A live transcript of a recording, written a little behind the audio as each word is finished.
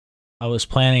I was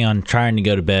planning on trying to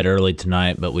go to bed early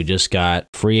tonight, but we just got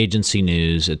free agency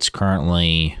news. It's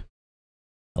currently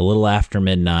a little after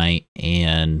midnight,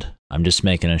 and I'm just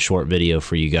making a short video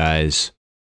for you guys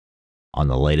on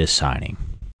the latest signing.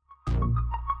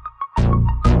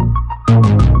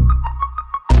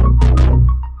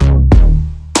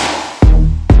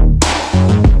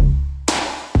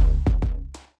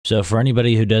 So for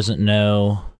anybody who doesn't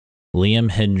know,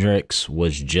 Liam Hendriks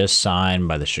was just signed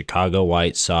by the Chicago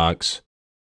White Sox.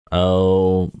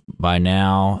 By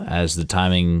now, as the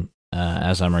timing,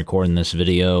 as I'm recording this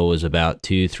video, was about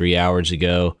 2-3 hours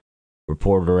ago.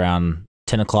 Reported around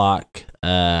 10 o'clock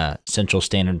Central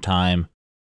Standard Time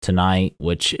tonight,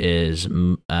 which is,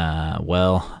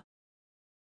 well,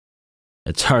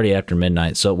 it's already after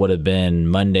midnight, so it would have been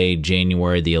Monday,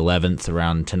 January the 11th,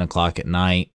 around 10 o'clock at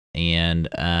night, and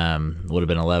would have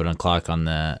been 11 o'clock on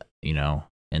the,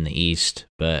 in the East.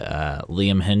 But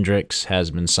Liam Hendriks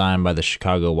has been signed by the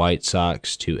Chicago White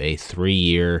Sox to a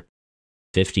 3-year,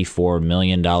 $54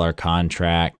 million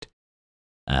contract.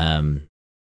 It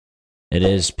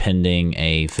is pending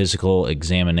a physical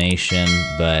examination,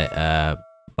 but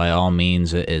by all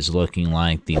means, it is looking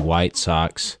like the White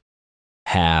Sox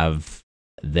have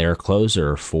their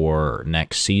closer for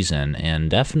next season, and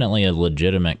definitely a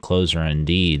legitimate closer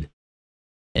indeed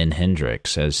in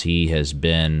Hendriks, as he's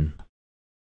been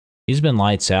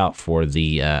lights out for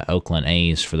the Oakland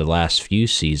A's for the last few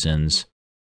seasons,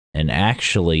 and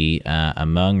actually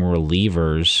among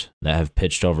relievers that have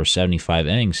pitched over 75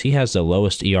 innings, he has the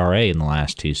lowest ERA in the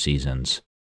last 2 seasons.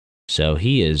 So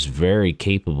he is very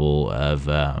capable of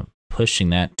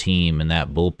pushing that team and that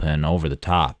bullpen over the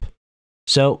top.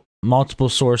 So multiple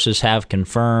sources have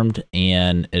confirmed,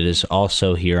 and it is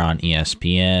also here on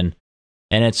ESPN.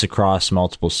 And it's across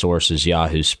multiple sources: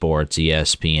 Yahoo Sports,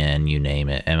 ESPN, you name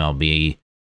it, MLB.com.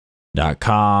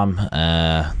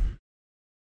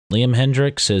 Liam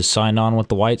Hendriks is signed on with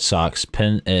the White Sox.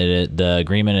 The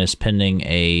agreement is pending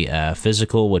a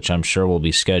physical, which I'm sure will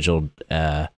be scheduled.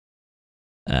 As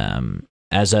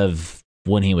of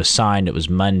when he was signed, it was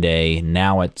Monday.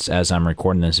 Now it's, as I'm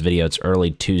recording this video, it's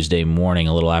early Tuesday morning,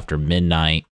 a little after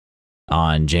midnight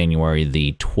on January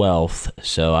the 12th,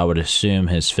 so I would assume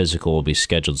his physical will be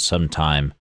scheduled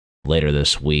sometime later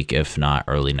this week, if not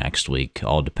early next week,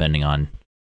 all depending on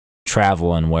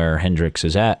travel and where Hendriks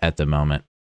is at the moment.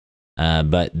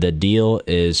 But the deal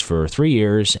is for 3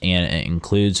 years, and it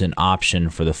includes an option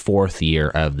for the 4th year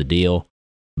of the deal.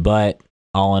 But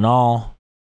all in all,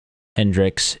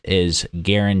 Hendriks is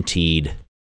guaranteed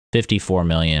 $54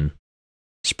 million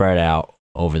spread out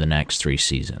over the next 3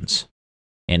 seasons.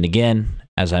 And again,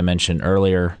 as I mentioned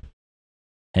earlier,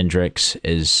 Hendriks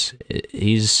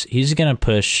he's going to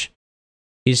push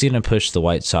the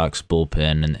White Sox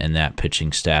bullpen and that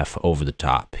pitching staff over the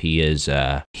top. He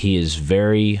is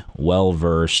very well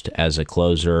versed as a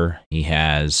closer. He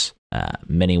has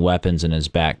many weapons in his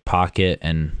back pocket,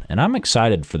 and I'm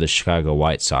excited for the Chicago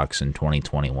White Sox in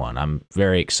 2021. I'm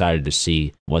very excited to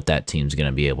see what that team's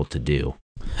going to be able to do.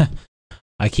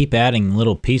 I keep adding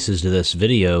little pieces to this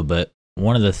video, but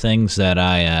one of the things that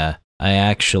I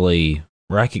actually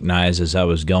recognized as I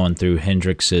was going through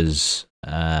Hendriks's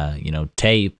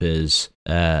tape is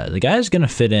the guy's going to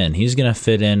fit in. He's going to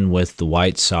fit in with the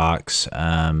White Sox.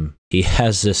 He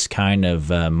has this kind of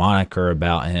moniker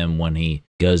about him when he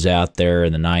goes out there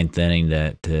in the 9th inning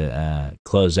to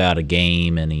close out a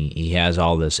game, and he has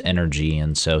all this energy,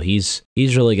 and so he's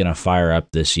really going to fire up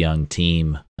this young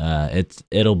team.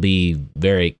 It'll be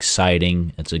very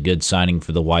exciting. It's a good signing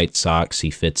for the White Sox.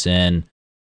 He fits in,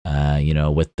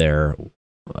 with their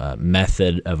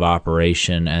method of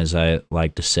operation, as I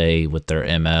like to say, with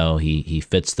their MO. He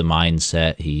fits the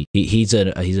mindset. He's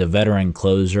a veteran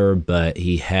closer, but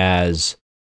he has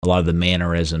a lot of the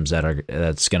mannerisms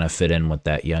that's going to fit in with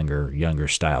that younger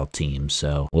style team.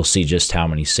 So we'll see just how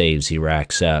many saves he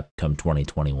racks up come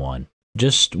 2021.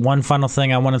 Just one final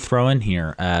thing I want to throw in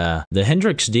here. The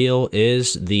Hendriks deal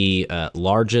is the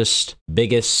largest,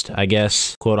 biggest, I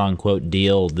guess, quote-unquote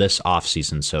deal this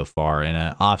offseason so far. In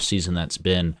an offseason that's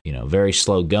been, very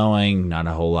slow going, not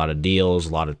a whole lot of deals,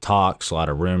 a lot of talks, a lot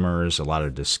of rumors, a lot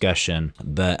of discussion.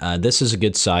 But this is a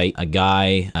good sight. A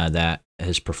guy that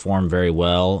has performed very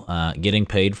well, getting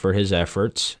paid for his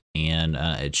efforts, and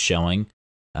it's showing.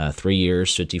 3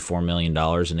 years, $54 million.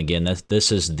 And again,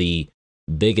 this is the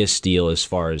biggest deal as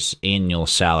far as annual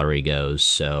salary goes.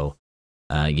 So,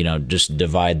 just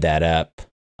divide that up.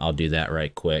 I'll do that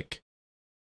right quick.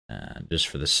 Just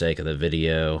for the sake of the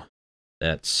video,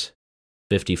 that's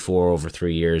 54 over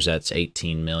 3 years. That's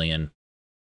 18 million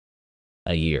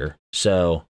a year.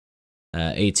 So,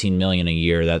 18 million a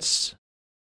year. That's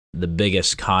the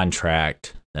biggest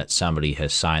contract that somebody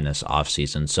has signed this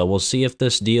offseason. So we'll see if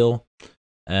this deal,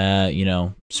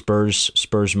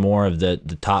 spurs more of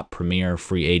the top premier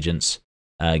free agents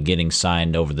getting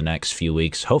signed over the next few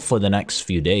weeks. Hopefully the next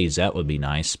few days, that would be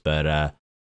nice. But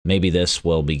maybe this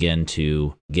will begin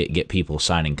to get people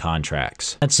signing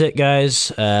contracts. That's it,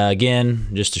 guys. Again,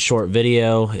 just a short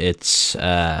video. It's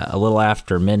a little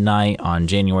after midnight on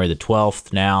January the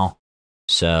 12th now.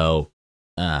 So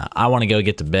I want to go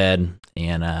get to bed,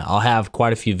 and I'll have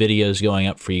quite a few videos going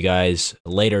up for you guys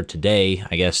later today,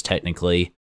 I guess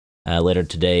technically. Later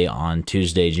today on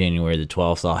Tuesday, January the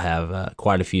 12th, I'll have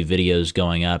quite a few videos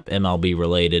going up, MLB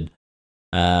related.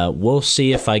 We'll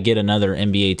see if I get another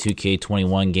NBA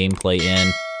 2K21 gameplay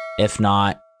in. If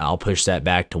not, I'll push that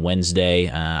back to Wednesday.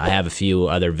 I have a few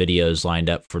other videos lined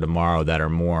up for tomorrow that are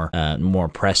more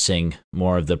pressing,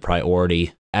 more of the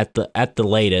priority. At the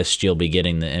latest, you'll be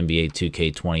getting the NBA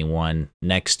 2K21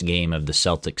 next game of the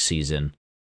Celtics season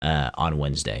on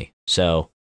Wednesday.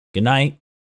 So, good night.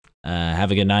 Have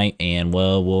a good night, and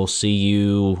we'll see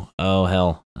you,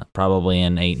 probably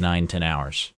in 8, 9, 10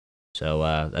 hours.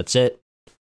 So that's it.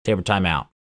 Tabor time out.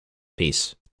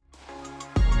 Peace.